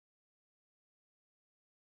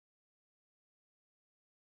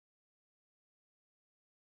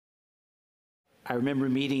I remember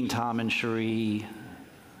meeting Tom and Cherie,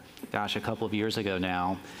 gosh, a couple of years ago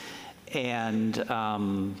now, and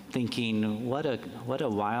thinking, what a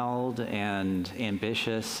wild and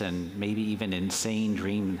ambitious and maybe even insane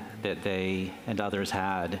dream that they and others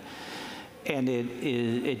had. And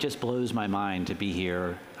it just blows my mind to be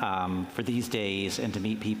here for these days and to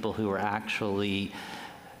meet people who are actually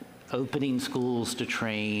opening schools to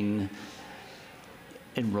train,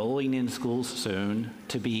 enrolling in schools soon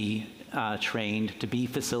to be trained, to be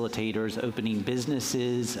facilitators, opening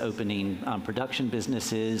businesses, opening production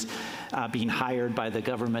businesses, being hired by the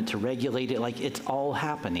government to regulate it. Like, it's all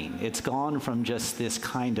happening. It's gone from just this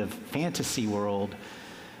kind of fantasy world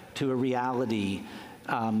to a reality.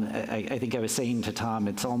 I think I was saying to Tom,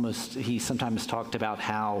 it's almost, he sometimes talked about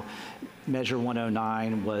how Measure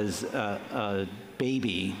 109 was a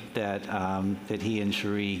baby that, that he and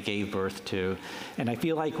Cherie gave birth to. And I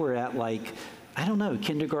feel like we're at, like, I don't know,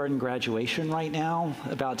 kindergarten graduation right now,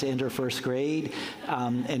 about to enter first grade,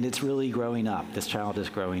 and it's really growing up. This child is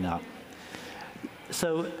growing up.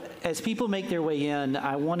 So as people make their way in,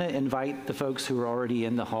 I want to invite the folks who are already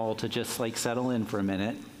in the hall to just like settle in for a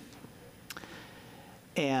minute.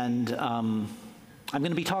 And I'm going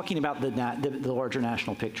to be talking about the larger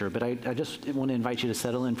national picture, but I just want to invite you to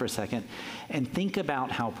settle in for a second and think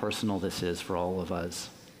about how personal this is for all of us.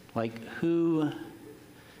 Like, who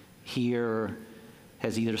here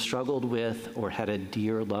has either struggled with or had a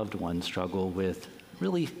dear loved one struggle with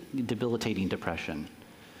really debilitating depression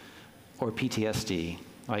or PTSD?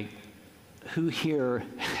 Like, who here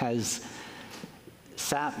has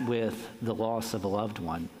sat with the loss of a loved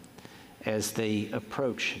one as they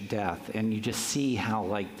approach death? And you just see how,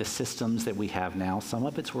 like, the systems that we have now, some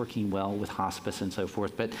of it's working well with hospice and so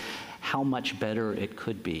forth, but how much better it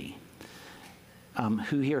could be.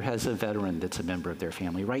 Who here has a veteran that's a member of their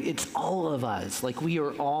family, right? It's all of us. Like, we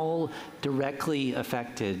are all directly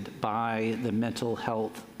affected by the mental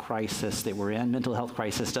health crisis that we're in. Mental health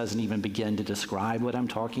crisis doesn't even begin to describe what I'm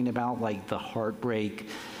talking about, like the heartbreak,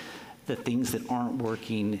 the things that aren't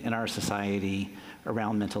working in our society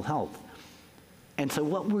around mental health. And so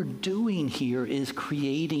what we're doing here is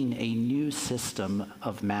creating a new system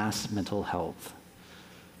of mass mental health.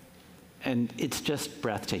 And it's just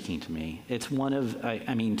breathtaking to me. It's one of,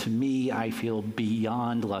 I mean, to me, I feel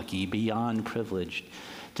beyond lucky, beyond privileged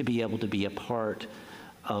to be able to be a part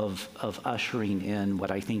of ushering in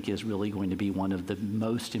what I think is really going to be one of the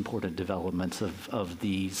most important developments of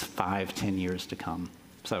these 5-10 years to come.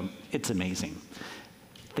 So it's amazing.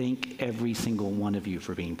 Thank every single one of you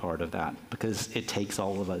for being part of that, because it takes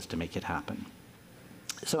all of us to make it happen.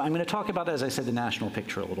 So I'm going to talk about, as I said, the national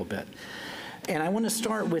picture a little bit. And I want to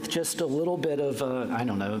start with just a little bit of a, I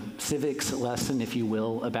don't know, civics lesson, if you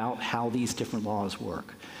will, about how these different laws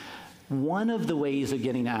work. One of the ways of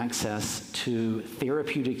getting access to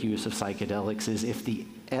therapeutic use of psychedelics is if the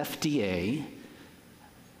FDA,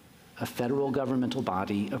 a federal governmental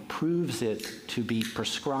body, approves it to be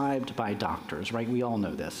prescribed by doctors, right? We all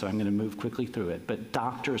know this, so I'm going to move quickly through it, but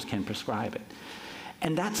doctors can prescribe it.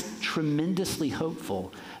 And that's tremendously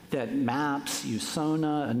hopeful that MAPS,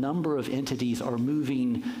 USONA, a number of entities are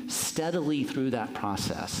moving steadily through that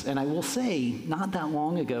process. And I will say, not that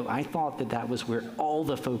long ago, I thought that that was where all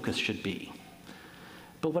the focus should be.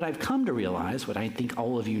 But what I've come to realize, what I think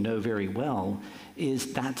all of you know very well,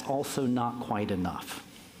 is that's also not quite enough.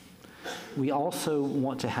 We also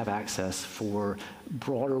want to have access for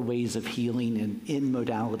broader ways of healing in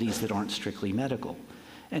modalities that aren't strictly medical.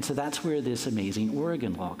 And so that's where this amazing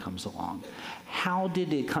Oregon law comes along. How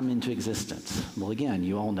did it come into existence? Well, again,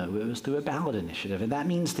 you all know it was through a ballot initiative, and that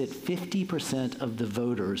means that 50% of the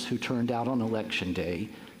voters who turned out on election day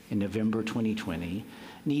in November 2020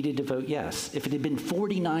 needed to vote yes. If it had been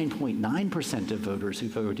 49.9% of voters who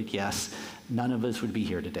voted yes, none of us would be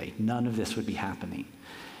here today. None of this would be happening.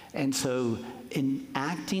 And so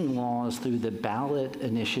enacting laws through the ballot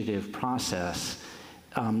initiative process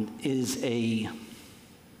is a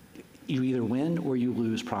you either win or you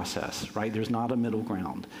lose process, right? There's not a middle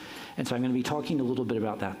ground. And so I'm going to be talking a little bit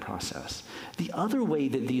about that process. The other way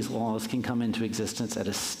that these laws can come into existence at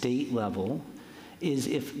a state level is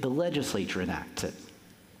if the legislature enacts it.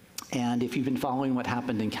 And if you've been following what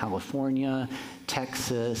happened in California,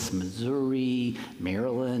 Texas, Missouri,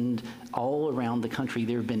 Maryland, all around the country,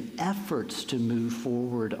 there have been efforts to move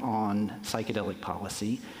forward on psychedelic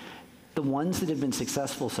policy. The ones that have been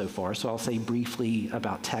successful so far, so I'll say briefly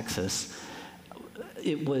about Texas,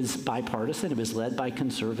 it was bipartisan, it was led by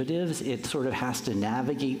conservatives. It sort of has to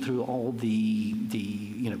navigate through all the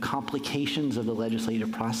complications of the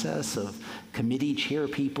legislative process, of committee chair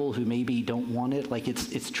people who maybe don't want it. Like,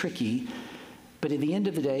 it's tricky. But at the end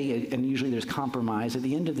of the day, and usually there's compromise, at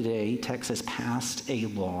the end of the day, Texas passed a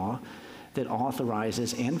law that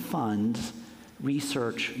authorizes and funds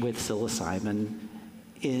research with psilocybin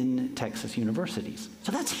in Texas universities.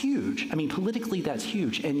 So that's huge. I mean, politically, that's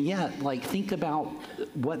huge. And yet, like, think about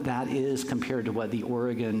what that is compared to what the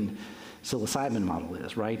Oregon psilocybin model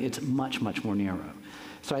is, right? It's much, much more narrow.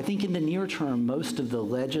 So I think in the near term, most of the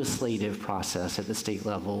legislative process at the state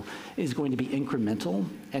level is going to be incremental,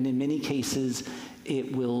 and in many cases,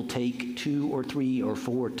 it will take 2 or 3 or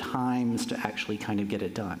 4 times to actually kind of get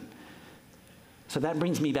it done. So that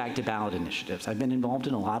brings me back to ballot initiatives. I've been involved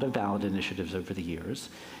in a lot of ballot initiatives over the years,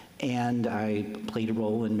 and I played a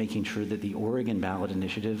role in making sure that the Oregon ballot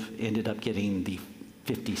initiative ended up getting the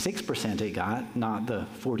 56% it got, not the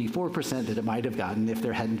 44% that it might have gotten if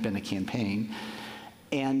there hadn't been a campaign.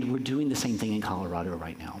 And we're doing the same thing in Colorado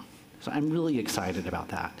right now. So I'm really excited about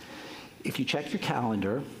that. If you check your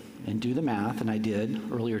calendar and do the math, and I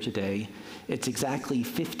did earlier today, it's exactly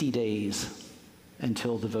 50 days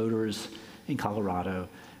until the voters in Colorado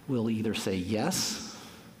will either say yes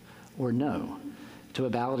or no to a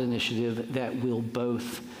ballot initiative that will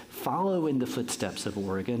both follow in the footsteps of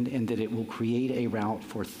Oregon and that it will create a route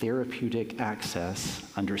for therapeutic access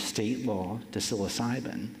under state law to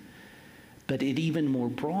psilocybin. But it even more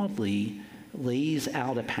broadly lays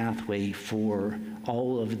out a pathway for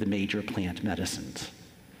all of the major plant medicines.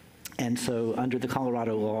 And so under the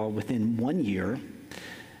Colorado law, within 1 year,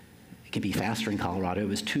 it can be faster in Colorado. It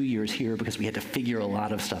was 2 years here because we had to figure a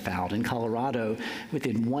lot of stuff out. In Colorado,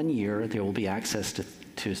 within 1 year, there will be access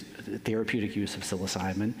to therapeutic use of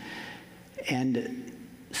psilocybin. And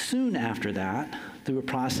soon after that, through a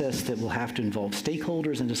process that will have to involve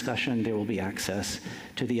stakeholders and discussion, there will be access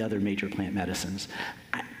to the other major plant medicines.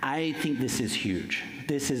 I think this is huge.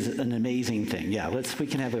 This is an amazing thing. Yeah, we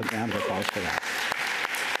can have a round of applause for that.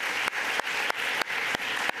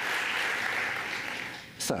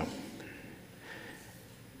 So,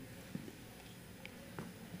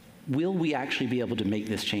 will we actually be able to make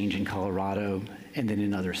this change in Colorado and then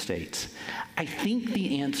in other states? I think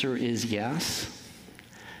the answer is yes.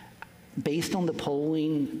 Based on the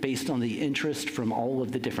polling, based on the interest from all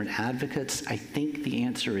of the different advocates, I think the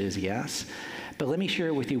answer is yes. But let me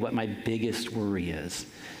share with you what my biggest worry is.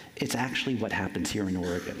 It's actually what happens here in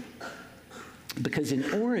Oregon. Because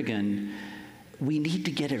in Oregon, we need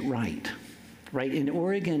to get it right. Right? In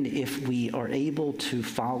Oregon, if we are able to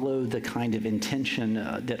follow the kind of intention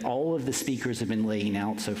that all of the speakers have been laying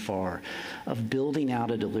out so far of building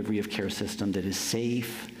out a delivery of care system that is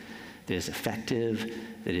safe, that is effective,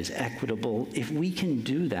 that is equitable, if we can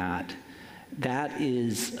do that, that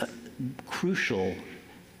is crucial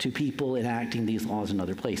to people enacting these laws in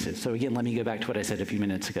other places. So again, let me go back to what I said a few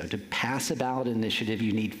minutes ago. To pass a ballot initiative,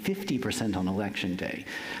 you need 50% on election day.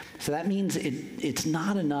 So that means it's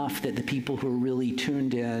not enough that the people who are really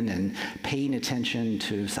tuned in and paying attention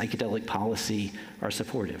to psychedelic policy are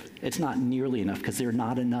supportive. It's not nearly enough because there are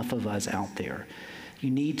not enough of us out there.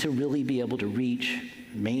 You need to really be able to reach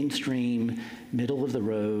mainstream, middle of the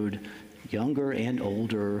road, younger and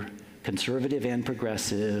older, conservative and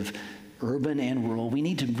progressive, urban and rural. We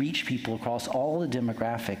need to reach people across all the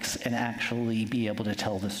demographics and actually be able to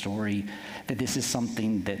tell the story that this is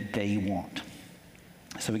something that they want.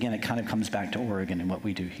 So again, it kind of comes back to Oregon and what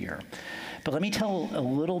we do here. But let me tell a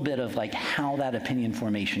little bit of like how that opinion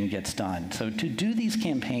formation gets done. So to do these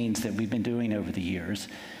campaigns that we've been doing over the years,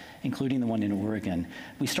 including the one in Oregon,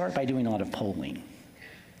 we start by doing a lot of polling,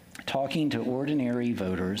 talking to ordinary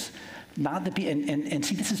voters. And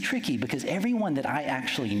see, this is tricky because everyone that I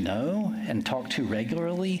actually know and talk to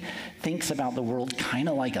regularly thinks about the world kind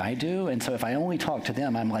of like I do. And so if I only talk to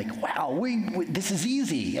them, I'm like, wow, this is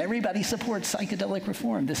easy. Everybody supports psychedelic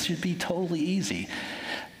reform. This should be totally easy.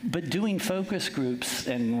 But doing focus groups,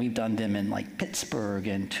 and we've done them in like Pittsburgh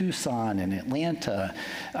and Tucson and Atlanta,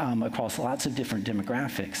 across lots of different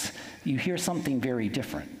demographics, you hear something very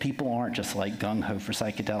different. People aren't just like gung-ho for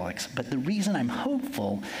psychedelics. But the reason I'm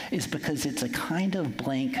hopeful is because it's a kind of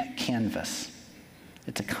blank canvas.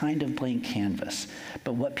 It's a kind of blank canvas.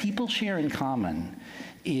 But what people share in common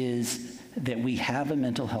is that we have a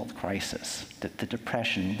mental health crisis, that the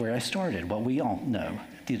depression, where I started, what we all know,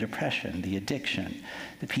 the depression, the addiction,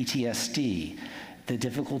 the PTSD, the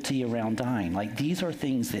difficulty around dying. Like, these are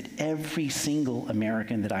things that every single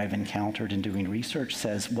American that I've encountered in doing research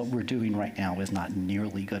says what we're doing right now is not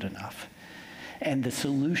nearly good enough. And the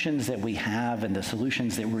solutions that we have and the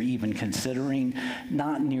solutions that we're even considering,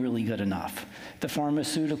 not nearly good enough. The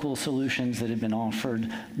pharmaceutical solutions that have been offered,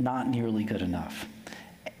 not nearly good enough.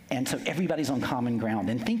 And so everybody's on common ground.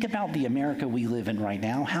 And think about the America we live in right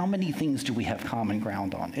now. How many things do we have common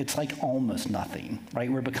ground on? It's like almost nothing,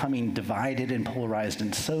 right? We're becoming divided and polarized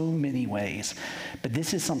in so many ways. But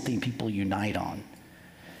this is something people unite on.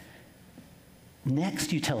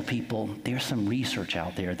 Next, you tell people there's some research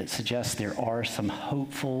out there that suggests there are some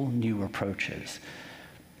hopeful new approaches.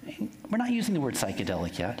 We're not using the word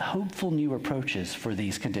psychedelic yet. Hopeful new approaches for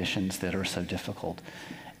these conditions that are so difficult.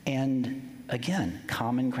 And again,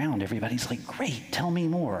 common ground. Everybody's like, great, tell me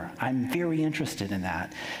more. I'm very interested in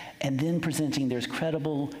that. And then presenting, there's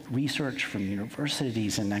credible research from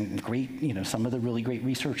universities and great, some of the really great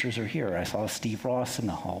researchers are here. I saw Steve Ross in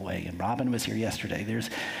the hallway, and Robin was here yesterday. There's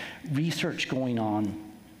research going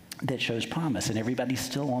on that shows promise, and everybody's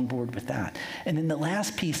still on board with that. And then the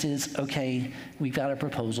last piece is, okay, we've got a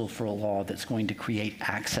proposal for a law that's going to create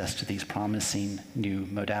access to these promising new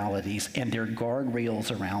modalities, and there are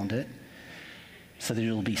guardrails around it so that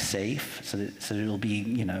it'll be safe, so that it'll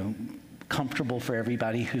be, comfortable for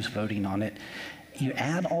everybody who's voting on it. You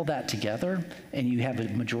add all that together, and you have a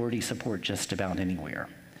majority support just about anywhere.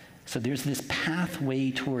 So there's this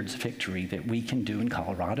pathway towards victory that we can do in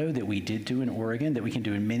Colorado, that we did do in Oregon, that we can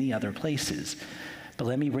do in many other places. But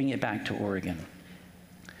let me bring it back to Oregon.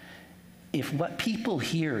 If what people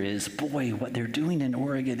hear is, boy, what they're doing in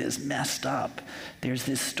Oregon is messed up. There's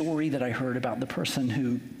this story that I heard about the person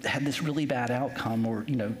who had this really bad outcome, or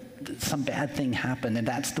some bad thing happened, and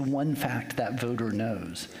that's the one fact that voter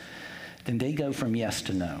knows. Then they go from yes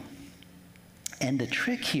to no. And the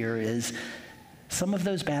trick here is some of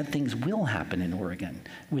those bad things will happen in Oregon.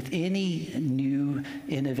 With any new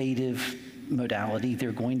innovative modality, there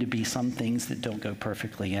are going to be some things that don't go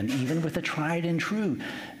perfectly. And even with a tried and true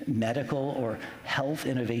medical or health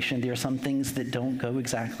innovation, there are some things that don't go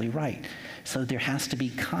exactly right. So there has to be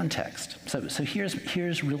context. So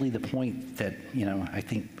here's really the point that, I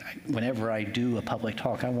think whenever I do a public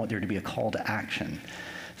talk, I want there to be a call to action.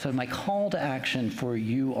 So my call to action for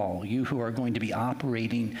you all, you who are going to be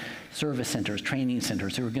operating service centers, training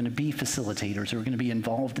centers, who are going to be facilitators, who are going to be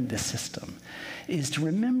involved in this system, is to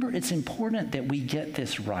remember it's important that we get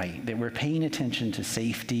this right, that we're paying attention to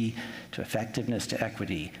safety, to effectiveness, to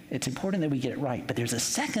equity. It's important that we get it right. But there's a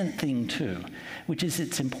second thing too, which is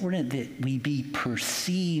it's important that we be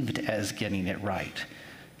perceived as getting it right,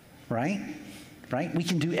 right? Right? We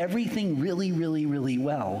can do everything really, really, really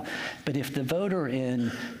well, but if the voter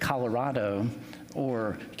in Colorado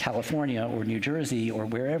or California or New Jersey or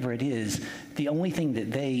wherever it is, the only thing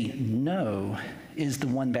that they know is the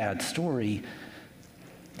one bad story,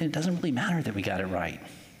 then it doesn't really matter that we got it right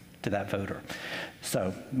to that voter.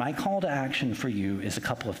 So my call to action for you is a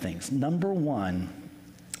couple of things. Number one,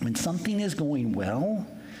 when something is going well,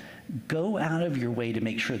 go out of your way to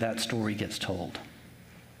make sure that story gets told,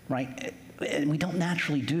 right? And we don't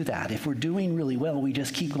naturally do that. If we're doing really well, we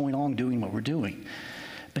just keep going on doing what we're doing.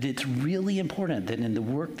 But it's really important that in the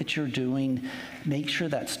work that you're doing, make sure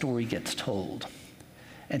that story gets told.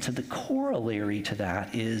 And so the corollary to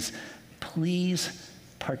that is, please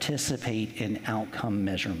participate in outcome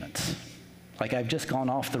measurements. Like, I've just gone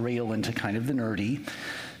off the rail into kind of the nerdy,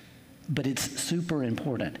 but it's super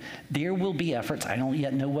important. There will be efforts, I don't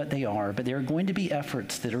yet know what they are, but there are going to be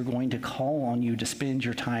efforts that are going to call on you to spend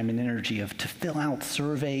your time and energy to fill out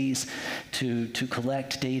surveys, to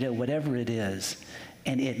collect data, whatever it is.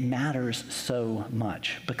 And it matters so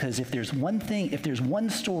much, because if there's one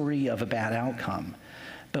story of a bad outcome,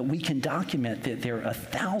 but we can document that there are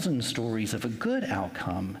 1,000 stories of a good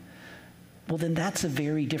outcome, well, then that's a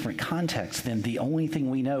very different context than the only thing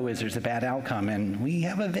we know is there's a bad outcome, and we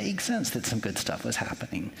have a vague sense that some good stuff was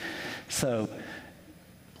happening. So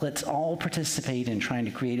let's all participate in trying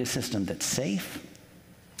to create a system that's safe,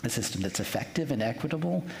 a system that's effective and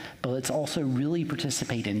equitable, but let's also really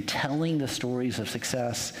participate in telling the stories of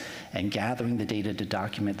success and gathering the data to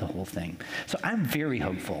document the whole thing. So I'm very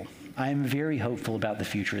hopeful. I'm very hopeful about the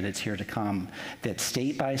future that's here to come, that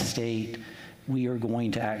state by state, we are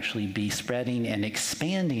going to actually be spreading and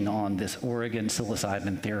expanding on this Oregon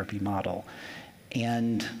psilocybin therapy model.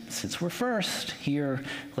 And since we're first here,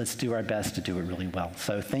 let's do our best to do it really well.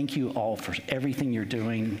 So thank you all for everything you're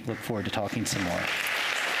doing. Look forward to talking some more.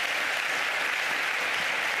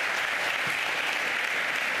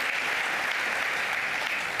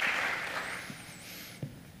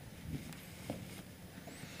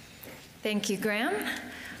 Thank you, Graham.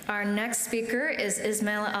 Our next speaker is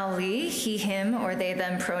ISMAIL Ali, he, him, or they,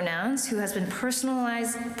 them pronouns, who has been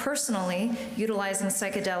personally utilizing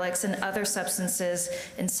psychedelics and other substances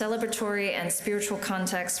in celebratory and spiritual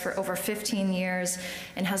contexts for over 15 years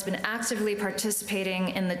and has been actively participating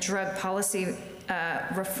in the drug policy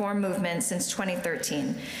reform movement since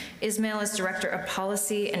 2013. Ismail is Director of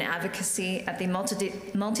Policy and Advocacy at the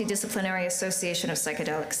Multidisciplinary Association of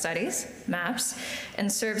Psychedelic Studies, MAPS,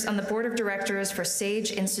 and serves on the Board of Directors for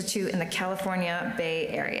Sage Institute in the California Bay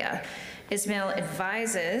Area. Ismail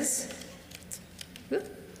advises,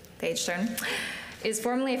 page turn, is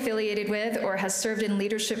formally affiliated with or has served in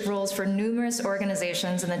leadership roles for numerous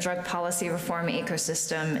organizations in the drug policy reform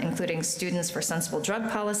ecosystem, including Students for Sensible Drug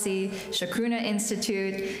Policy, Chacruna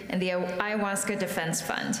Institute, and the Ayahuasca Defense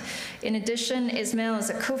Fund. In addition, Ismail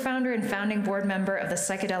is a co-founder and founding board member of the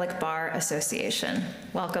Psychedelic Bar Association.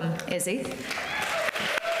 Welcome, Izzy.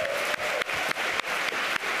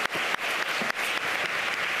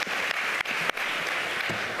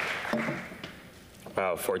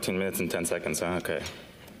 Wow, 14 minutes and 10 seconds, huh? Okay.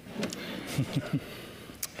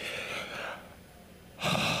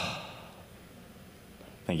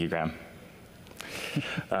 Thank you, Graham.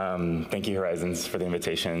 Thank you, Horizons, for the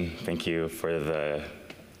invitation. Thank you for the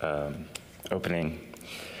opening.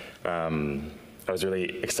 I was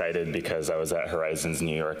really excited because I was at Horizons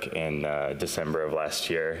New York in December of last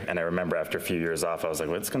year, and I remember after a few years off, I was like,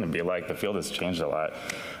 what's it gonna be like? The field has changed a lot.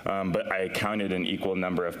 But I counted an equal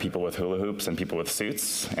number of people with hula hoops and people with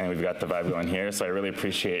suits, and we've got the vibe going here, so I really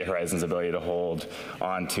appreciate Horizons' ability to hold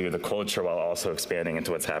on to the culture while also expanding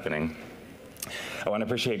into what's happening. I want to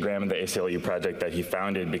appreciate Graham and the ACLU project that he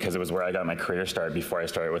founded because it was where I got my career start before I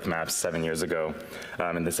started with MAPS 7 years ago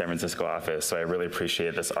in the San Francisco office. So I really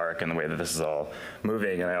appreciate this arc and the way that this is all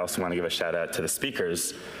moving. And I also want to give a shout out to the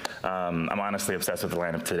speakers. I'm honestly obsessed with the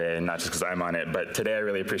lineup today, not just because I'm on it, but today I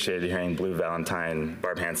really appreciated hearing Blue Valentine,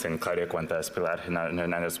 Barb Hansen, Claudia Cuentas, Pilar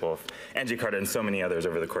Hernandez-Wolf, Angie Carter, and so many others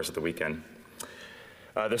over the course of the weekend.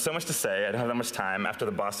 There's so much to say. I don't have that much time. After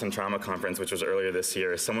the Boston Trauma Conference, which was earlier this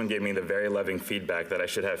year, someone gave me the very loving feedback that I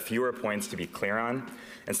should have fewer points to be clear on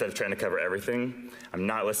instead of trying to cover everything. I'm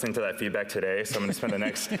not listening to that feedback today, so I'm gonna spend the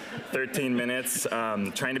next 13 minutes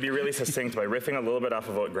trying to be really succinct by riffing a little bit off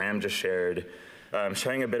of what Graham just shared,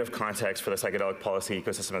 showing a bit of context for the psychedelic policy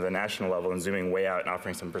ecosystem at the national level and zooming way out and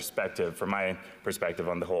offering some perspective, from my perspective,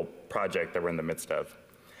 on the whole project that we're in the midst of.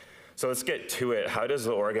 So let's get to it. How does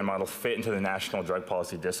the Oregon model fit into the national drug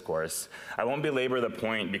policy discourse? I won't belabor the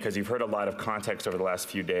point because you've heard a lot of context over the last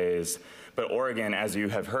few days, but Oregon, as you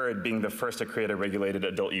have heard, being the first to create a regulated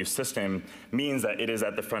adult use system means that it is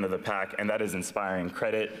at the front of the pack, and that is inspiring.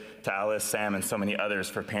 Credit to Alice, Sam, and so many others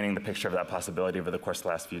for painting the picture of that possibility over the course of the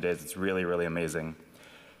last few days. It's really, really amazing.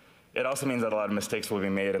 It also means that a lot of mistakes will be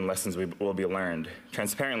made and lessons will be learned.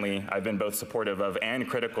 Transparently, I've been both supportive of and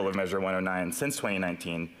critical of Measure 109 since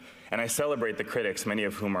 2019, and I celebrate the critics, many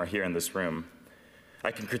of whom are here in this room.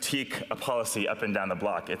 I can critique a policy up and down the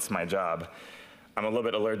block. It's my job. I'm a little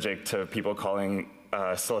bit allergic to people calling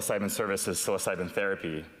psilocybin services psilocybin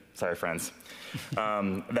therapy. Sorry, friends.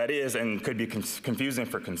 That is and could be confusing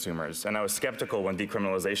for consumers, and I was skeptical when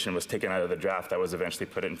decriminalization was taken out of the draft that was eventually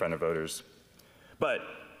put in front of voters. But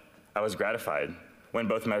I was gratified when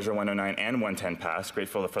both Measure 109 and 110 passed.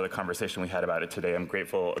 Grateful for the conversation we had about it today. I'm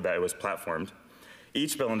grateful that it was platformed.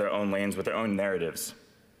 Each bill in their own lanes with their own narratives.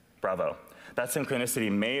 Bravo. That synchronicity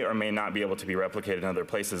may or may not be able to be replicated in other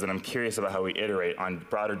places, and I'm curious about how we iterate on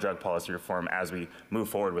broader drug policy reform as we move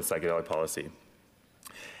forward with psychedelic policy.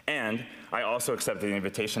 And I also accepted the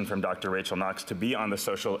invitation from Dr. Rachel Knox to be on the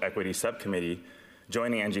Social Equity Subcommittee,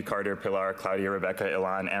 joining Angie Carter, Pilar, Claudia, Rebecca,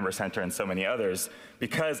 Ilan, Amber Center, and so many others,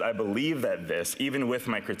 because I believe that this, even with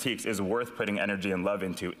my critiques, is worth putting energy and love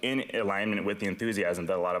into in alignment with the enthusiasm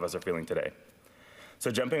that a lot of us are feeling today. So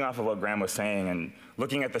jumping off of what Graham was saying and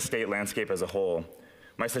looking at the state landscape as a whole,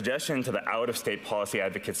 my suggestion to the out-of-state policy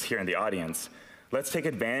advocates here in the audience, let's take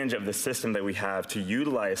advantage of the system that we have to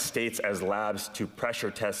utilize states as labs to pressure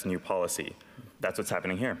test new policy. That's what's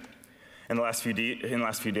happening here. In the last few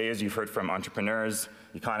days, you've heard from entrepreneurs,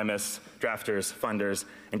 economists, drafters, funders,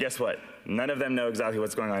 and guess what? None of them know exactly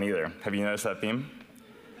what's going on either. Have you noticed that theme?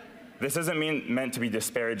 This isn't meant to be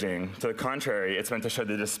disparaging. To the contrary, it's meant to show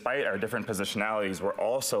that despite our different positionalities, we're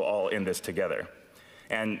also all in this together.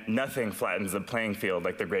 And nothing flattens the playing field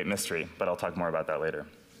like the great mystery, but I'll talk more about that later.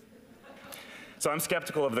 So I'm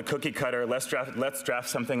skeptical of the cookie cutter, let's draft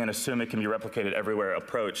something and assume it can be replicated everywhere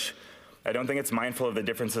approach. I don't think it's mindful of the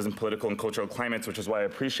differences in political and cultural climates, which is why I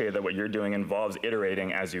appreciate that what you're doing involves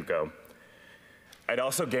iterating as you go. It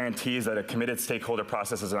also guarantees that a committed stakeholder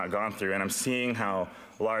process has not gone through, and I'm seeing how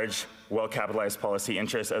large, well-capitalized policy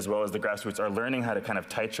interests as well as the grassroots are learning how to kind of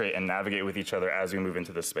titrate and navigate with each other as we move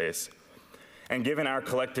into this space. And given our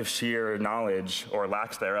collective sheer knowledge, or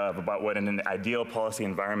lack thereof, about what an ideal policy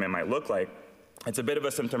environment might look like, it's a bit of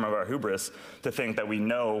a symptom of our hubris to think that we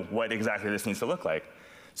know what exactly this needs to look like.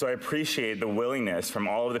 So I appreciate the willingness from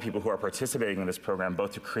all of the people who are participating in this program,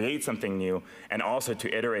 both to create something new and also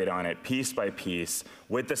to iterate on it piece by piece,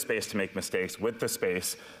 with the space to make mistakes, with the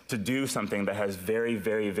space to do something that has very,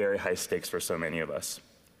 very, very high stakes for so many of us.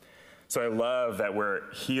 So I love that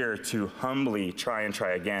we're here to humbly try and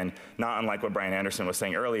try again, not unlike what Brian Anderson was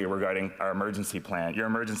saying earlier regarding our emergency plan. Your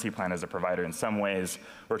emergency plan as a provider, in some ways,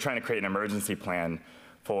 we're trying to create an emergency plan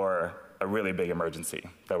for a really big emergency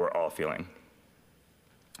that we're all feeling.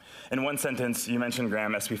 In one sentence, you mentioned,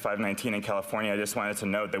 Graham, SB 519 in California. I just wanted to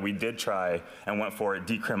note that we did try and went for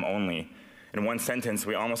decrim only. In one sentence,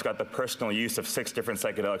 we almost got the personal use of 6 different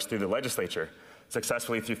psychedelics through the legislature,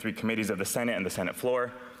 successfully through 3 committees of the Senate and the Senate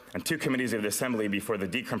floor, and 2 committees of the Assembly before the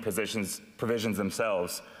decrim provisions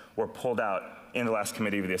themselves were pulled out in the last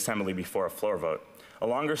committee of the Assembly before a floor vote. A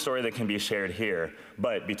longer story that can be shared here,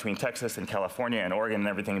 but between Texas and California and Oregon and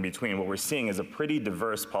everything in between, what we're seeing is a pretty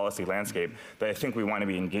diverse policy landscape that I think we want to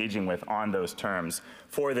be engaging with on those terms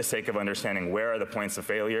for the sake of understanding where are the points of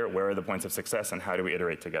failure, where are the points of success, and how do we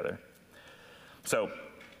iterate together. So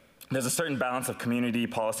there's a certain balance of community,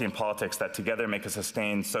 policy, and politics that together make a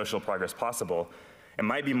sustained social progress possible. It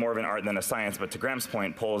might be more of an art than a science, but to Graham's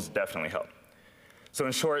point, polls definitely help. So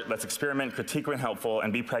in short, let's experiment, critique when helpful,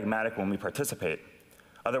 and be pragmatic when we participate.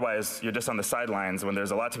 Otherwise, you're just on the sidelines when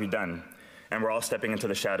there's a lot to be done, and we're all stepping into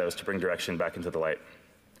the shadows to bring direction back into the light.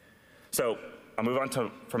 So I'll move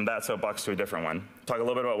on from that soapbox to a different one, talk a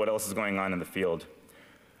little bit about what else is going on in the field.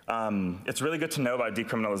 It's really good to know about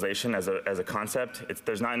decriminalization as a concept.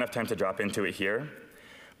 There's not enough time to drop into it here,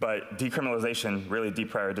 but decriminalization, really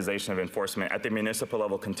deprioritization of enforcement at the municipal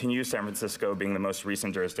level continues, San Francisco being the most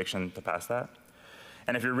recent jurisdiction to pass that.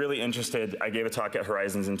 And if you're really interested, I gave a talk at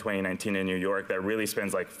Horizons in 2019 in New York that really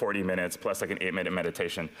spends like 40 minutes plus like an 8-minute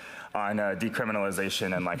meditation on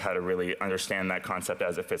decriminalization and like how to really understand that concept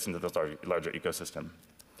as it fits into this larger ecosystem.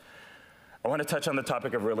 I want to touch on the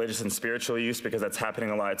topic of religious and spiritual use because that's happening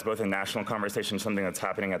a lot. It's both a national conversation, something that's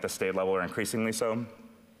happening at the state level or increasingly so.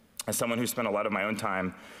 As someone who spent a lot of my own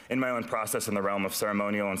time in my own process in the realm of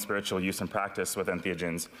ceremonial and spiritual use and practice with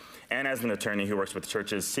entheogens, and as an attorney who works with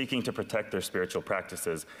churches seeking to protect their spiritual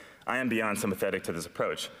practices, I am beyond sympathetic to this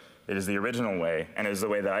approach. It is the original way, and it is the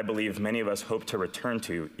way that I believe many of us hope to return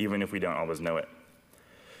to, even if we don't always know it.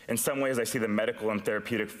 In some ways, I see the medical and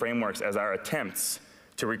therapeutic frameworks as our attempts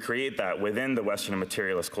to recreate that within the Western and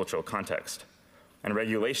materialist cultural context. And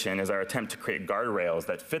regulation is our attempt to create guardrails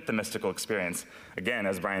that fit the mystical experience, again,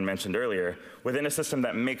 as Brian mentioned earlier, within a system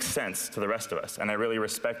that makes sense to the rest of us. And I really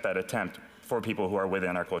respect that attempt for people who are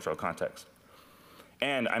within our cultural context.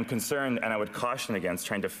 And I'm concerned, and I would caution against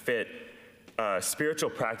trying to fit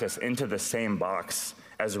spiritual practice into the same box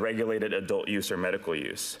as regulated adult use or medical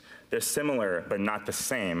use. They're similar, but not the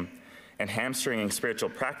same. And hamstringing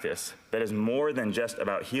spiritual practice that is more than just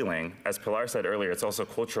about healing. As Pilar said earlier, it's also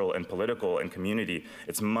cultural and political and community.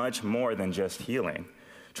 It's much more than just healing.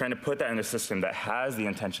 Trying to put that in a system that has the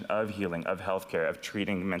intention of healing, of healthcare, of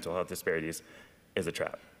treating mental health disparities is a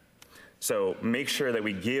trap. So make sure that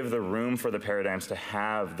we give the room for the paradigms to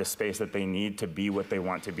have the space that they need to be what they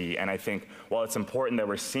want to be. And I think while it's important that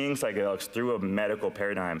we're seeing psychedelics through a medical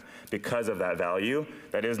paradigm because of that value,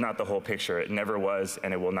 that is not the whole picture. It never was,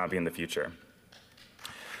 and it will not be in the future.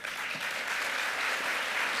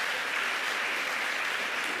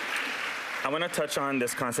 I want to touch on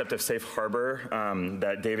this concept of safe harbor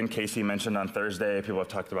that Dave and Casey mentioned on Thursday. People have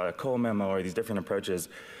talked about a Cole memo or these different approaches.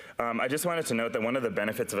 I just wanted to note that one of the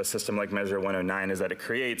benefits of a system like Measure 109 is that it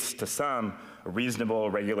creates, to some, a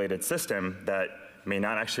reasonable regulated system that may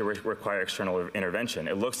not actually require external intervention.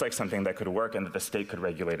 It looks like something that could work and that the state could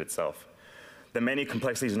regulate itself. The many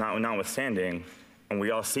complexities notwithstanding, and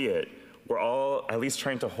we all see it, we're all at least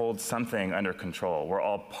trying to hold something under control. We're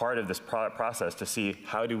all part of this process to see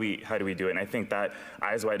how do we do it. And I think that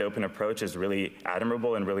eyes wide open approach is really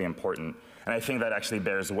admirable and really important. And I think that actually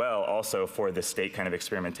bears well also for the state kind of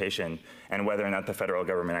experimentation and whether or not the federal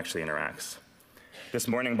government actually interacts. This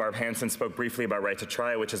morning, Barb Hansen spoke briefly about right to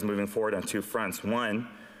try, which is moving forward on 2 fronts. One,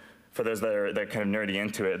 for those that are kind of nerdy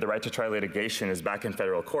into it, the right to try litigation is back in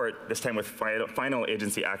federal court, this time with final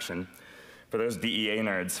agency action. For those DEA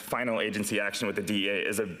nerds, final agency action with the DEA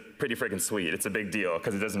is a pretty freaking sweet. It's a big deal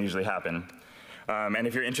because it doesn't usually happen. And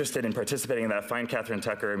if you're interested in participating in that, find Catherine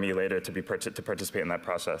Tucker or me later to participate in that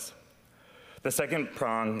process. The second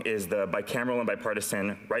prong is the bicameral and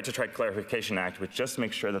bipartisan Right to Try Clarification Act, which just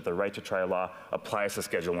makes sure that the right to try law applies to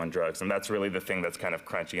Schedule I drugs. And that's really the thing that's kind of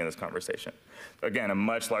crunchy in this conversation. Again, a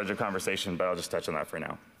much larger conversation, but I'll just touch on that for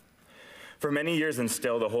now. For many years and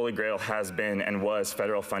still, the Holy Grail has been and was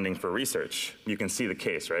federal funding for research. You can see the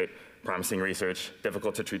case, right? Promising research,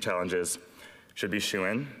 difficult to treat challenges, Should be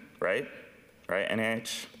shoo-in, right? Right,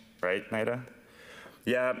 NIH? Right, NIDA?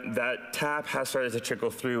 Yeah, that tap has started to trickle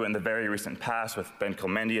through in the very recent past with Ben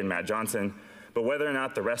Kilmendi and Matt Johnson, but whether or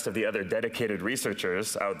not the rest of the other dedicated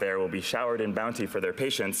researchers out there will be showered in bounty for their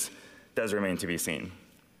patients does remain to be seen.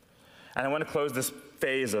 And I want to close this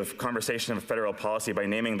phase of conversation of federal policy by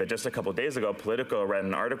naming that just a couple days ago, Politico read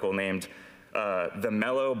an article named The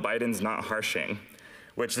Mellow Biden's Not Harshing,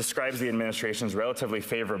 which describes the administration's relatively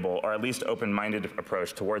favorable, or at least open-minded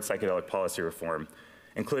approach towards psychedelic policy reform,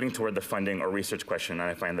 including toward the funding or research question, and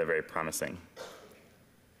I find that very promising.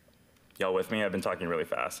 Y'all with me? I've been talking really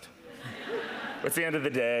fast. It's the end of the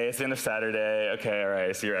day, it's the end of Saturday. Okay, all right,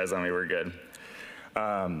 I see your eyes on me, we're good.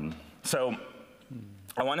 So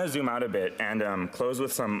I want to zoom out a bit and close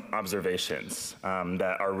with some observations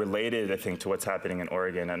that are related, I think, to what's happening in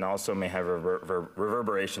Oregon and also may have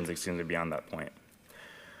reverberations, beyond that point.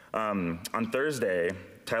 On Thursday,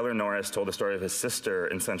 Tyler Norris told the story of his sister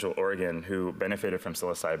in Central Oregon who benefited from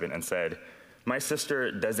psilocybin and said, "My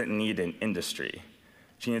sister doesn't need an industry.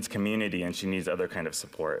 She needs community and she needs other kind of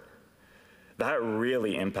support." That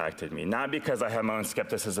really impacted me, not because I have my own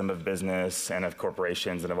skepticism of business and of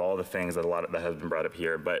corporations and of all the things that that have been brought up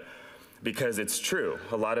here, but because it's true.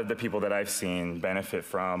 A lot of the people that I've seen benefit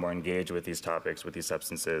from or engage with these topics, with these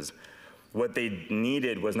substances, what they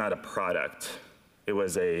needed was not a product. It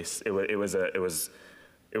was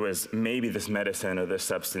maybe this medicine or this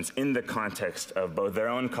substance in the context of both their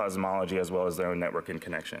own cosmology as well as their own network and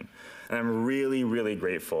connection. And I'm really, really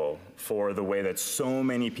grateful for the way that so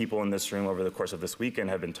many people in this room over the course of this weekend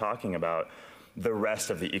have been talking about the rest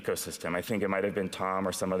of the ecosystem. I think it might have been Tom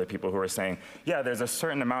or some other people who were saying, yeah, there's a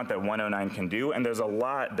certain amount that 109 can do, and there's a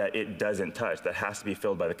lot that it doesn't touch that has to be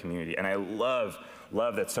filled by the community. And I love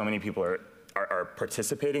that so many people are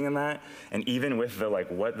participating in that, and even with the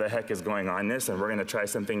what the heck is going on this, and we're gonna try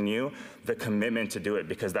something new, the commitment to do it,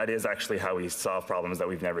 because that is actually how we solve problems that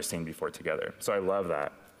we've never seen before together. So I love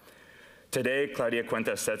that. Today, Claudia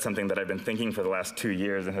Cuentas said something that I've been thinking for the last 2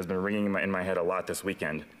 years and has been ringing in my head a lot this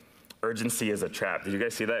weekend. Urgency is a trap. Did you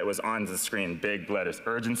guys see that? It was on the screen, big letters.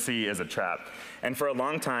 Urgency is a trap. And for a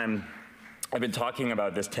long time, I've been talking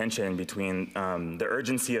about this tension between the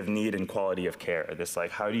urgency of need and quality of care. This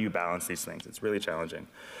how do you balance these things? It's really challenging.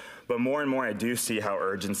 But more and more I do see how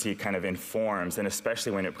urgency kind of informs, and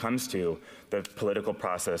especially when it comes to the political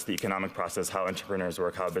process, the economic process, how entrepreneurs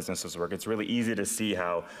work, how businesses work. It's really easy to see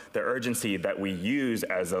how the urgency that we use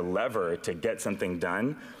as a lever to get something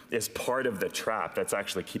done is part of the trap that's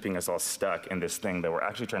actually keeping us all stuck in this thing that we're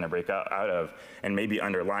actually trying to break out of, and maybe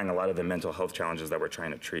underlying a lot of the mental health challenges that we're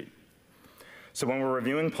trying to treat. So when we're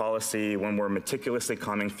reviewing policy, when we're meticulously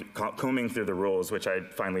combing through the rules, which I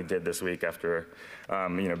finally did this week after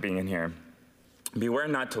being in here, beware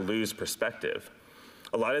not to lose perspective.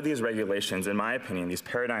 A lot of these regulations, in my opinion, these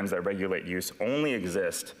paradigms that regulate use only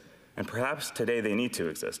exist, and perhaps today they need to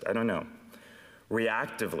exist, I don't know,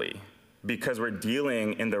 reactively, because we're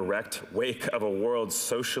dealing in the wrecked wake of a world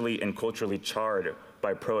socially and culturally charred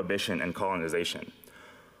by prohibition and colonization.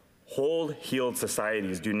 Whole, healed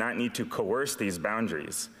societies do not need to coerce these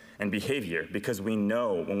boundaries and behavior, because we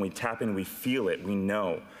know when we tap in, we feel it, we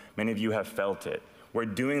know. Many of you have felt it. We're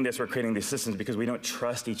doing this, we're creating these systems because we don't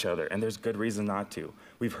trust each other, and there's good reason not to.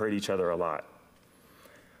 We've hurt each other a lot.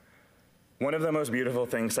 One of the most beautiful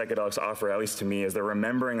things psychedelics offer, at least to me, is the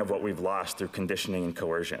remembering of what we've lost through conditioning and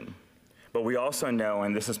coercion. But we also know,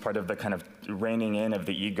 and this is part of the kind of reining in of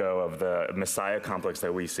the ego, of the messiah complex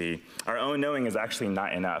that we see, our own knowing is actually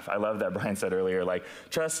not enough. I love that Brian said earlier,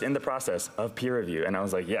 trust in the process of peer review. And I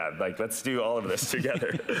was like, yeah, let's do all of this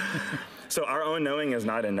together. So our own knowing is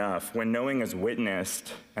not enough. When knowing is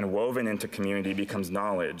witnessed and woven into community becomes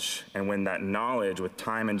knowledge, and when that knowledge with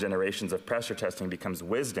time and generations of pressure testing becomes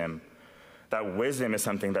wisdom, that wisdom is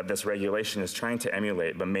something that this regulation is trying to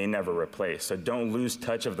emulate but may never replace. So don't lose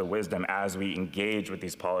touch of the wisdom as we engage with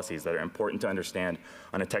these policies that are important to understand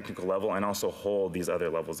on a technical level and also hold these other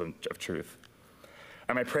levels of truth.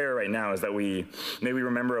 And my prayer right now is that may we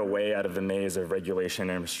remember a way out of the maze of regulation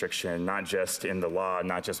and restriction, not just in the law,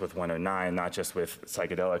 not just with 109, not just with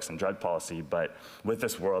psychedelics and drug policy, but with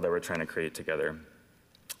this world that we're trying to create together.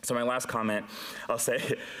 So my last comment, I'll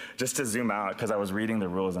say, just to zoom out, because I was reading the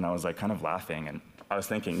rules and I was kind of laughing, and I was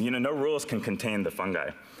thinking, no rules can contain the fungi.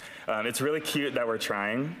 It's really cute that we're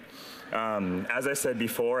trying. As I said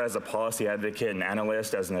before, as a policy advocate and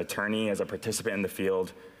analyst, as an attorney, as a participant in the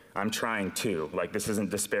field, I'm trying too. This isn't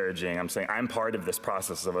disparaging. I'm saying I'm part of this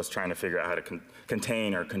process of us trying to figure out how to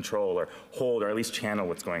contain or control or hold or at least channel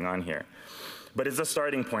what's going on here. But as a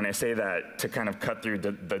starting point, I say that to kind of cut through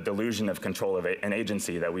the delusion of control of an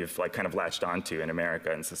agency that we've kind of latched onto in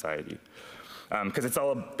America and society. because it's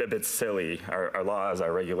all a bit silly. Our laws,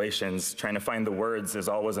 our regulations, trying to find the words is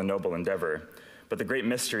always a noble endeavor. But the great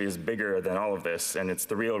mystery is bigger than all of this, and it's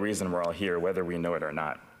the real reason we're all here, whether we know it or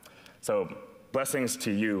not. So blessings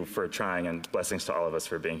to you for trying, and blessings to all of us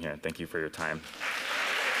for being here. Thank you for your time.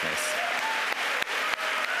 Nice.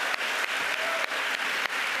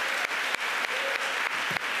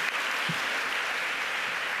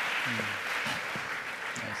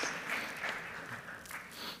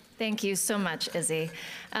 Thank you so much, Izzy.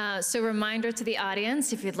 So reminder to the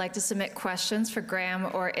audience, if you'd like to submit questions for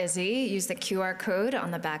Graham or Izzy, use the QR code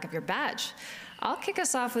on the back of your badge. I'll kick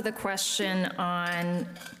us off with a question on,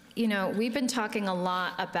 we've been talking a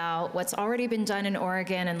lot about what's already been done in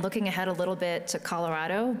Oregon and looking ahead a little bit to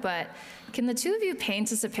Colorado, but can the two of you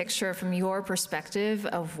paint us a picture from your perspective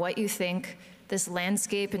of what you think this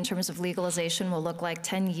landscape in terms of legalization will look like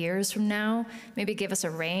 10 years from now? Maybe give us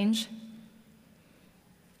a range.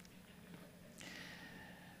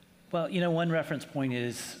 Well, one reference point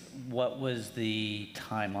is what was the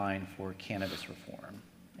timeline for cannabis reform?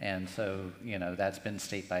 And so, that's been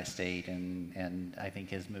state by state and I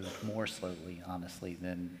think has moved more slowly, honestly,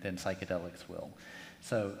 than psychedelics will.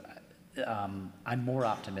 So I'm more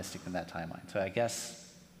optimistic than that timeline. So I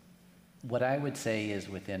guess what I would say is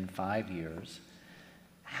within 5 years,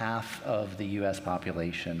 half of the US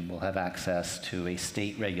population will have access to a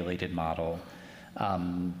state-regulated model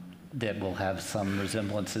that will have some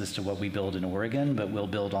resemblances to what we build in Oregon, but we'll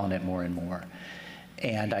build on it more and more.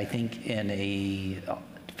 And I think in a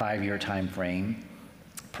 5-year time frame,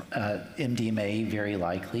 MDMA very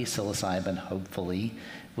likely, psilocybin hopefully,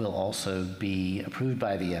 will also be approved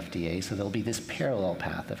by the FDA, so there'll be this parallel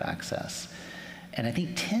path of access. And I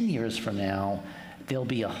think 10 years from now, there'll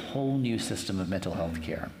be a whole new system of mental health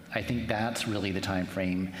care. I think that's really the time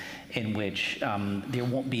frame in which there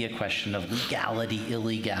won't be a question of legality,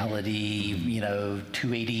 illegality,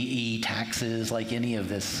 280E taxes, like any of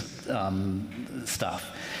this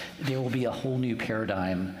stuff. There will be a whole new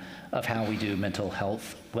paradigm of how we do mental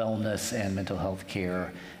health wellness and mental health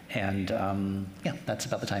care. And yeah, that's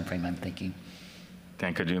about the time frame I'm thinking.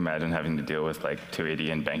 Dan, could you imagine having to deal with like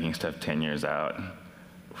 280 and banking stuff 10 years out?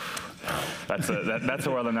 That's a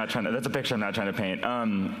world I'm not trying to, that's a picture I'm not trying to paint.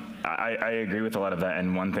 I agree with a lot of that,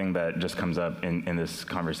 and one thing that just comes up in this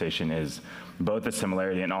conversation is both the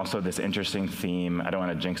similarity and also this interesting theme, I don't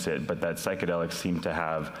want to jinx it, but that psychedelics seem to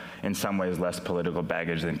have, in some ways, less political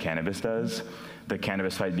baggage than cannabis does. The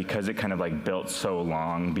cannabis fight, because it kind of like built so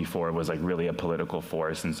long before it was like really a political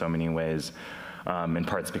force in so many ways, in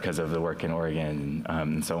parts because of the work in Oregon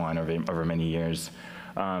and so on over many years.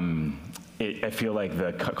 I feel like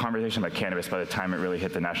the conversation about cannabis by the time it really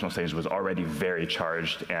hit the national stage was already very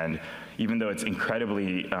charged, and even though it's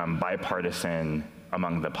incredibly bipartisan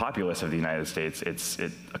among the populace of the United States,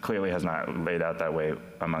 it clearly has not laid out that way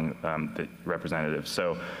among the representatives.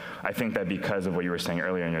 So I think that because of what you were saying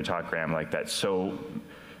earlier in your talk, Graham, like that, so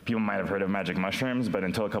people might have heard of magic mushrooms, but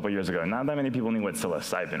until a couple years ago, not that many people knew what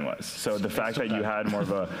psilocybin was. So the fact that you had more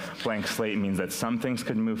of a blank slate means that some things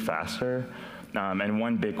could move faster. And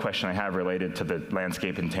one big question I have related to the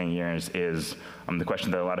landscape in 10 years is the question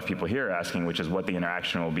that a lot of people here are asking, which is what the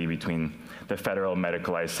interaction will be between the federal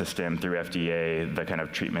medicalized system through FDA, the kind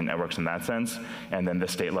of treatment networks in that sense, and then the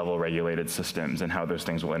state level regulated systems and how those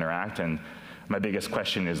things will interact. And my biggest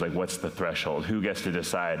question is like, what's the threshold? Who gets to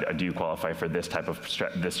decide, do you qualify for this type of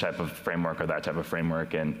framework or that type of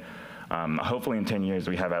framework? And hopefully in 10 years,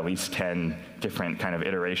 we have at least 10 different kind of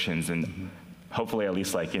iterations, and hopefully at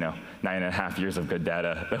least like, 9.5 years of good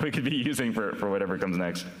data that we could be using for whatever comes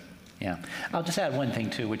next. Yeah, I'll just add one thing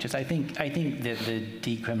too, which is I think that the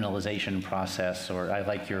decriminalization process, or I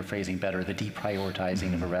like your phrasing better, the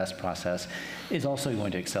deprioritizing of arrest process, is also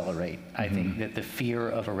going to accelerate. I think that the fear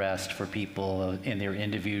of arrest for people in their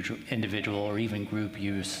individual or even group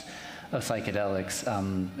use of psychedelics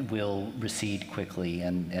will recede quickly,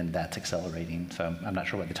 and that's accelerating. So I'm not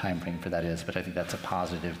sure what the time frame for that is, but I think that's a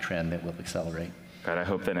positive trend that will accelerate. God, I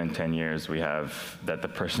hope that in 10 years we have that the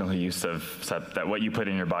personal use of that what you put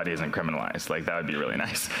in your body isn't criminalized. Like, that would be really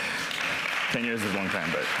nice. 10 years is a long time,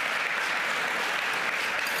 but.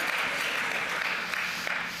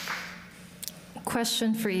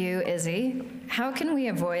 Question for you, Izzy. How can we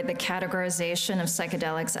avoid the categorization of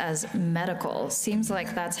psychedelics as medical? Seems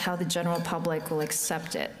like that's how the general public will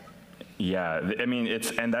accept it. Yeah, I mean,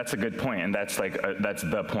 and that's a good point, and that's like, that's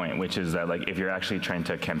the point, which is that like, if you're actually trying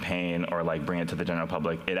to campaign or like bring it to the general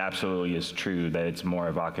public, it absolutely is true that it's more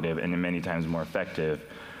evocative and many times more effective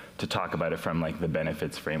to talk about it from like the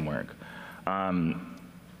benefits framework.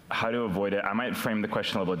 How to avoid it? I might frame the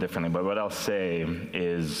question a little bit differently, but what I'll say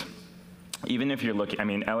is, even if you're looking, I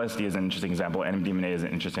mean, LSD is an interesting example, MDMA is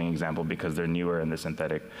an interesting example because they're newer in the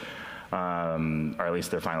synthetic, or at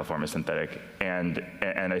least their final form is synthetic. And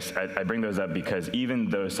I bring those up because even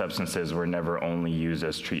those substances were never only used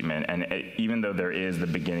as treatment, and even though there is the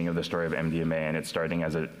beginning of the story of MDMA and it's starting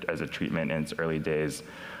as a treatment in its early days,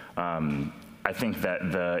 I think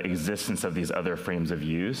that the existence of these other frames of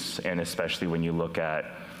use, and especially when you look at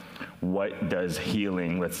what does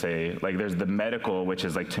healing, let's say, like there's the medical, which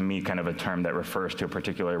is like to me kind of a term that refers to a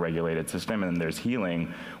particular regulated system, and then there's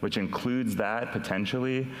healing, which includes that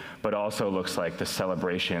potentially, but also looks like the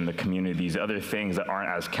celebration, the community, these other things that aren't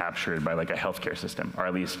as captured by like a healthcare system, or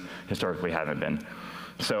at least historically haven't been.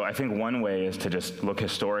 So I think one way is to just look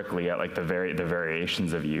historically at like the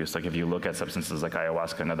variations of use. Like if you look at substances like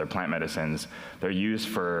ayahuasca and other plant medicines, they're used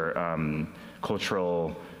for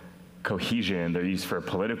cultural cohesion, they're used for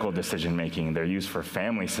political decision-making, they're used for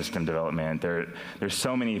family system development. There's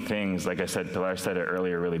so many things, like I said, Pilar said it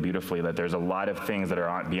earlier really beautifully, that there's a lot of things that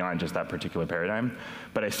are beyond just that particular paradigm.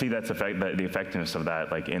 But I see the effectiveness of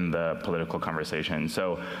that like in the political conversation.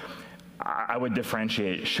 So I would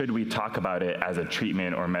differentiate, should we talk about it as a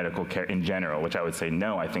treatment or medical care in general, which I would say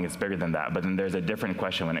no, I think it's bigger than that. But then there's a different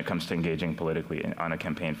question when it comes to engaging politically on a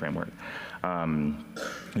campaign framework.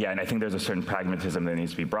 Yeah, and I think there's a certain pragmatism that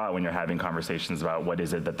needs to be brought when you're having conversations about what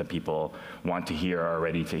is it that the people want to hear or are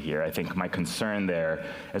ready to hear. I think my concern there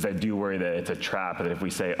is I do worry that it's a trap, that if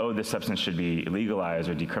we say, oh, this substance should be legalized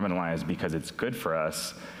or decriminalized because it's good for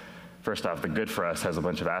us, first off, the good for us has a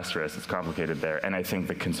bunch of asterisks. It's complicated there. And I think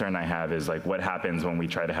the concern I have is like what happens when we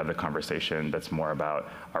try to have the conversation that's more about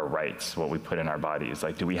our rights, what we put in our bodies.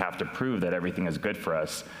 Like, do we have to prove that everything is good for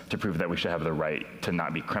us to prove that we should have the right to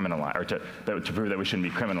not be criminalized, or to prove that we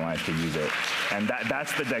shouldn't be criminalized to use it? And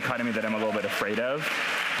that's the dichotomy that I'm a little bit afraid of.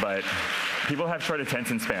 But people have short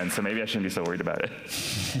attention spans, so maybe I shouldn't be so worried about it.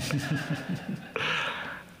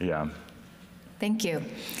 Yeah. Thank you.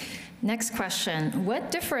 Next question. What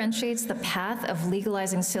differentiates the path of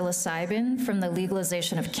legalizing psilocybin from the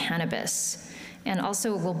legalization of cannabis? And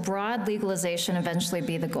also, will broad legalization eventually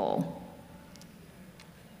be the goal?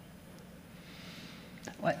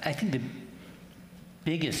 Well, I think the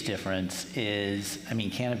biggest difference is, I mean,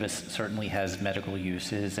 cannabis certainly has medical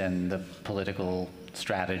uses, and the political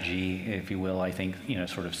strategy, if you will, I think,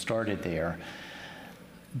 sort of started there.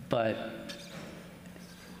 But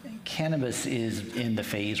cannabis is in the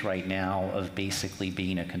phase right now of basically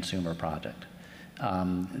being a consumer product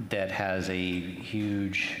that has a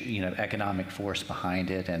huge, economic force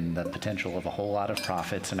behind it and the potential of a whole lot of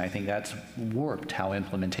profits. And I think that's warped how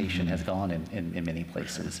implementation has gone in many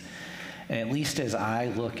places. And at least as I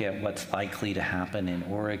look at what's likely to happen in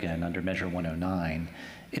Oregon under Measure 109,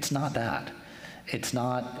 it's not that. It's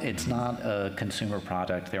not a consumer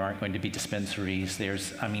product. There aren't going to be dispensaries.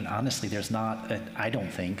 Honestly, there's not, I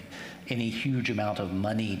don't think, any huge amount of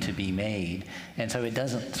money to be made. And so it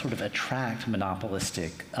doesn't sort of attract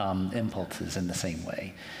monopolistic impulses in the same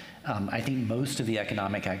way. I think most of the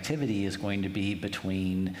economic activity is going to be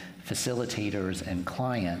between facilitators and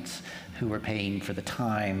clients who are paying for the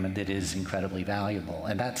time that is incredibly valuable.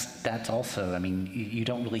 And that's also, you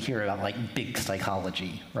don't really hear about like big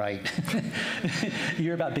psychology, right? You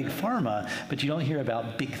hear about big pharma, but you don't hear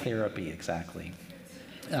about big therapy exactly.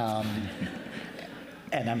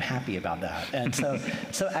 And I'm happy about that. And so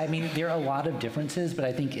there are a lot of differences, but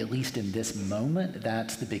I think at least in this moment,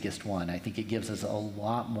 that's the biggest one. I think it gives us a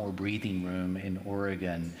lot more breathing room in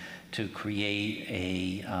Oregon to create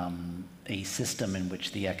a system in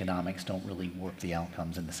which the economics don't really warp the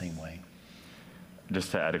outcomes in the same way.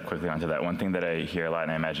 Just to add it quickly onto that, one thing that I hear a lot,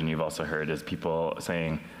 and I imagine you've also heard, is people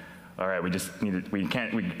saying, all right, we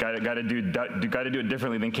gotta do it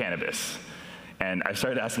differently than cannabis. And I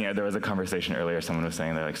started asking, there was a conversation earlier, someone was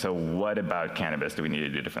saying, they're like, so what about cannabis do we need to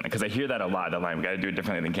do differently? Because I hear that a lot, the line, we got to do it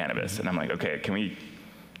differently than cannabis. And I'm like, okay, can we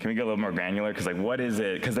get a little more granular? Because like, what is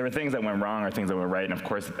it? Because there were things that went wrong or things that went right. And of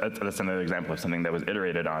course, that's another example of something that was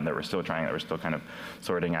iterated on that we're still trying, that we're still kind of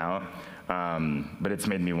sorting out. But it's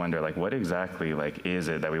made me wonder, like, what exactly like is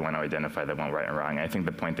it that we want to identify that went right and wrong? And I think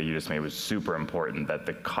the point that you just made was super important, that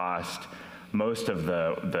the cost, most of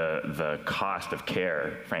the cost of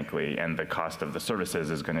care, frankly, and the cost of the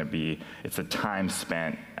services is going to be, it's the time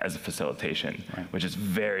spent as a facilitation, right, which is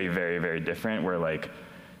very, very, very different. Where like,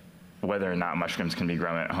 whether or not mushrooms can be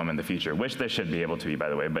grown at home in the future, which they should be able to be, by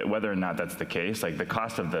the way, but whether or not that's the case, like the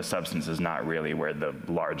cost of the substance is not really where the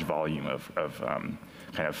large volume of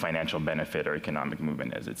kind of financial benefit or economic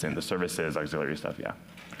movement is. It's in the services, auxiliary stuff, yeah.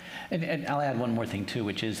 And I'll add one more thing too,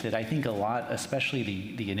 which is that I think a lot,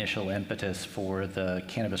 especially the initial impetus for the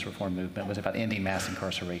cannabis reform movement was about ending mass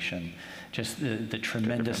incarceration. Just the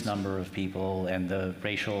tremendous number of people and the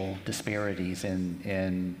racial disparities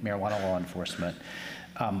in marijuana law enforcement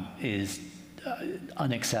is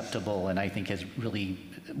unacceptable, and I think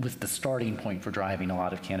was the starting point for driving a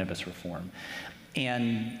lot of cannabis reform.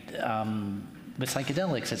 And with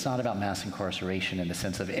psychedelics, it's not about mass incarceration in the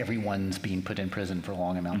sense of everyone's being put in prison for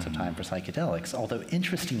long amounts of time for psychedelics. Although,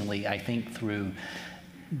 interestingly, I think through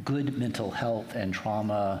good mental health and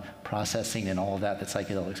trauma processing and all of that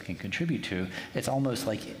psychedelics can contribute to, it's almost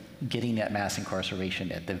like getting that mass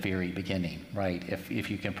incarceration at the very beginning, right? If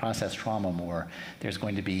you can process trauma more, there's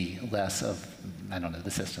going to be less of, I don't know,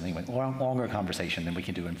 the system anyway, longer conversation than we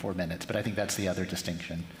can do in 4 minutes, but I think that's the other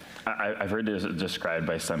distinction. I've heard this described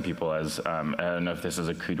by some people as, I don't know if this is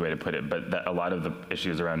a crude way to put it, but that a lot of the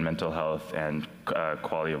issues around mental health and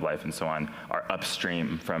quality of life and so on are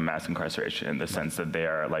upstream from mass incarceration in the sense that they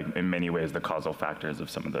are, like, in many ways, the causal factors of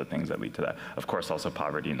some of the things that lead to that. Of course, also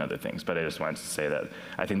poverty and other things, but I just wanted to say that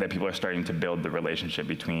I think that people are starting to build the relationship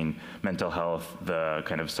between mental health, the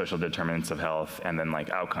kind of social determinants of health, and then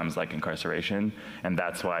like outcomes like incarceration, and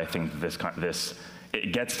that's why I think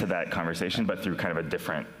it gets to that conversation, but through kind of a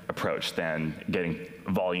different approach than getting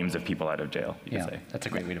volumes of people out of jail, you could say. That's a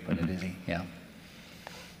great way to put it, Izzy. Yeah.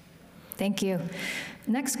 Thank you.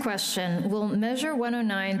 Next question. Will Measure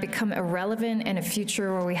 109 become irrelevant in a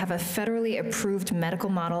future where we have a federally approved medical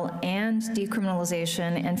model and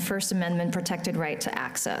decriminalization and First Amendment protected right to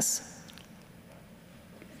access?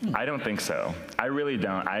 I don't think so. I really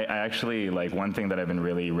don't. I actually, like, one thing that I've been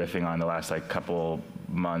really riffing on the last couple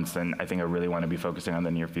months, and I think I really want to be focusing on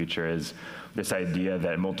the near future, is this idea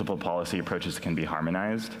that multiple policy approaches can be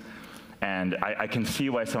harmonized. And I can see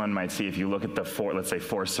why someone might see, if you look at the let's say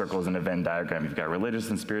four circles in a Venn diagram, you've got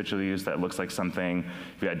religious and spiritual use that looks like something,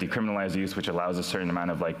 you've got decriminalized use, which allows a certain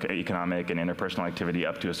amount of economic and interpersonal activity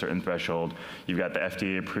up to a certain threshold. You've got the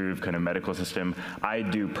FDA approved kind of medical system. I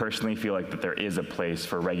do personally feel like that there is a place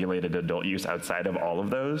for regulated adult use outside of all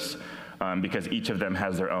of those. Because each of them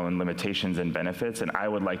has their own limitations and benefits, and I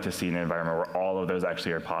would like to see an environment where all of those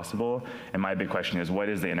actually are possible. And my big question is, what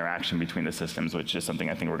is the interaction between the systems, which is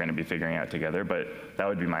something I think we're going to be figuring out together, but that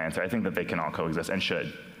would be my answer. I think that they can all coexist and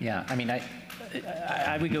should. Yeah, I mean,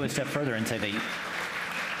 I would go a step further and say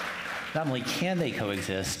not only can they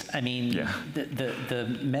coexist, I mean,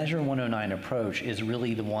 the Measure 109 approach is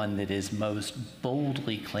really the one that is most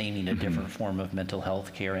boldly claiming a different form of mental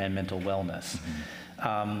health care and mental wellness.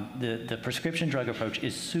 The prescription drug approach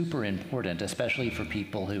is super important, especially for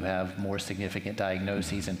people who have more significant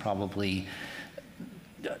diagnoses and probably,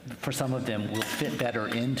 for some of them, will fit better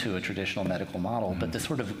into a traditional medical model. But the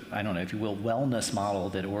sort of, I don't know, if you will, wellness model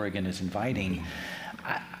that Oregon is inviting,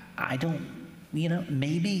 I don't,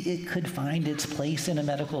 maybe it could find its place in a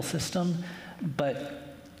medical system,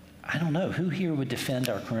 but I don't know, who here would defend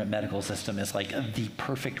our current medical system as like the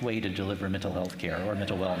perfect way to deliver mental health care or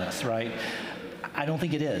mental wellness, right? I don't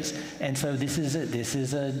think it is. And so this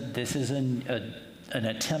is an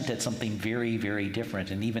attempt at something very, very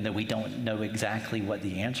different. And even though we don't know exactly what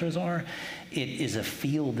the answers are, it is a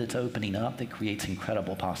field that's opening up that creates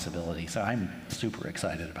incredible possibility. So I'm super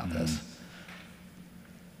excited about this.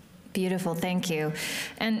 Beautiful, thank you.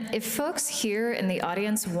 And if folks here in the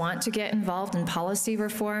audience want to get involved in policy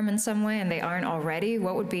reform in some way and they aren't already,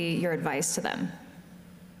 what would be your advice to them?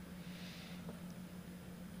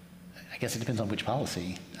 I guess it depends on which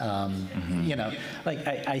policy.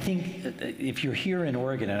 I think if you're here in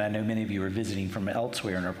Oregon, and I know many of you are visiting from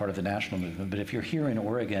elsewhere and are part of the national movement, but if you're here in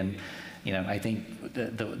Oregon, I think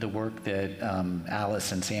the work that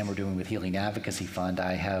Alice and Sam are doing with Healing Advocacy Fund,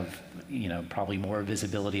 I have, probably more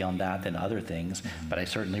visibility on that than other things, but I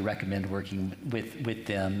certainly recommend working with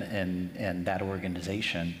them and that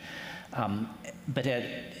organization. But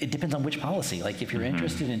it depends on which policy. Like if you're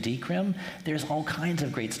interested in decrim, there's all kinds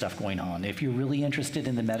of great stuff going on. If you're really interested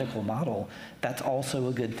in the medical model, that's also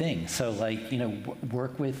a good thing. So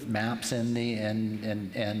work with MAPS and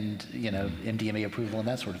MDMA approval and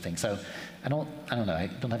that sort of thing. So I don't know. I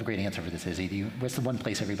don't have a great answer for this, Izzy. What's the one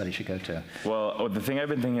place everybody should go to? Well, the thing I've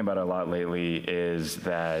been thinking about a lot lately is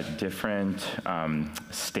that different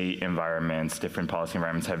state environments, different policy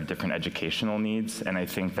environments have different educational needs, and I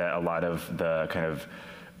think that a lot of the kind of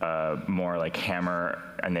more like hammer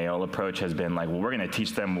and nail approach has been like, well, we're going to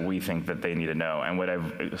teach them what we think that they need to know. And what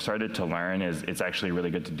I've started to learn is it's actually really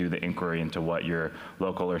good to do the inquiry into what your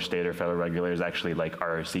local or state or federal regulators actually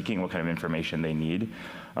are seeking, what kind of information they need.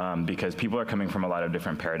 because people are coming from a lot of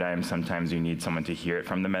different paradigms. Sometimes you need someone to hear it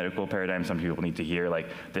from the medical paradigm. Some people need to hear, like,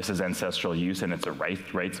 this is ancestral use and it's a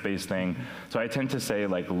rights-based thing. So I tend to say,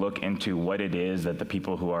 like, look into what it is that the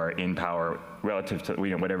people who are in power relative to,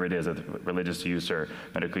 you know, whatever it is, religious use or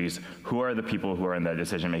medical use, who are the people who are in that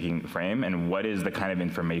decision-making frame, and what is the kind of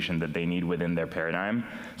information that they need within their paradigm?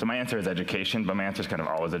 So my answer is education, but my answer is kind of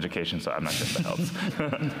always education, so I'm not sure if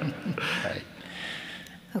that helps.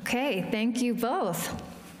 Okay, thank you both.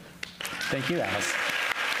 Thank you, Alice.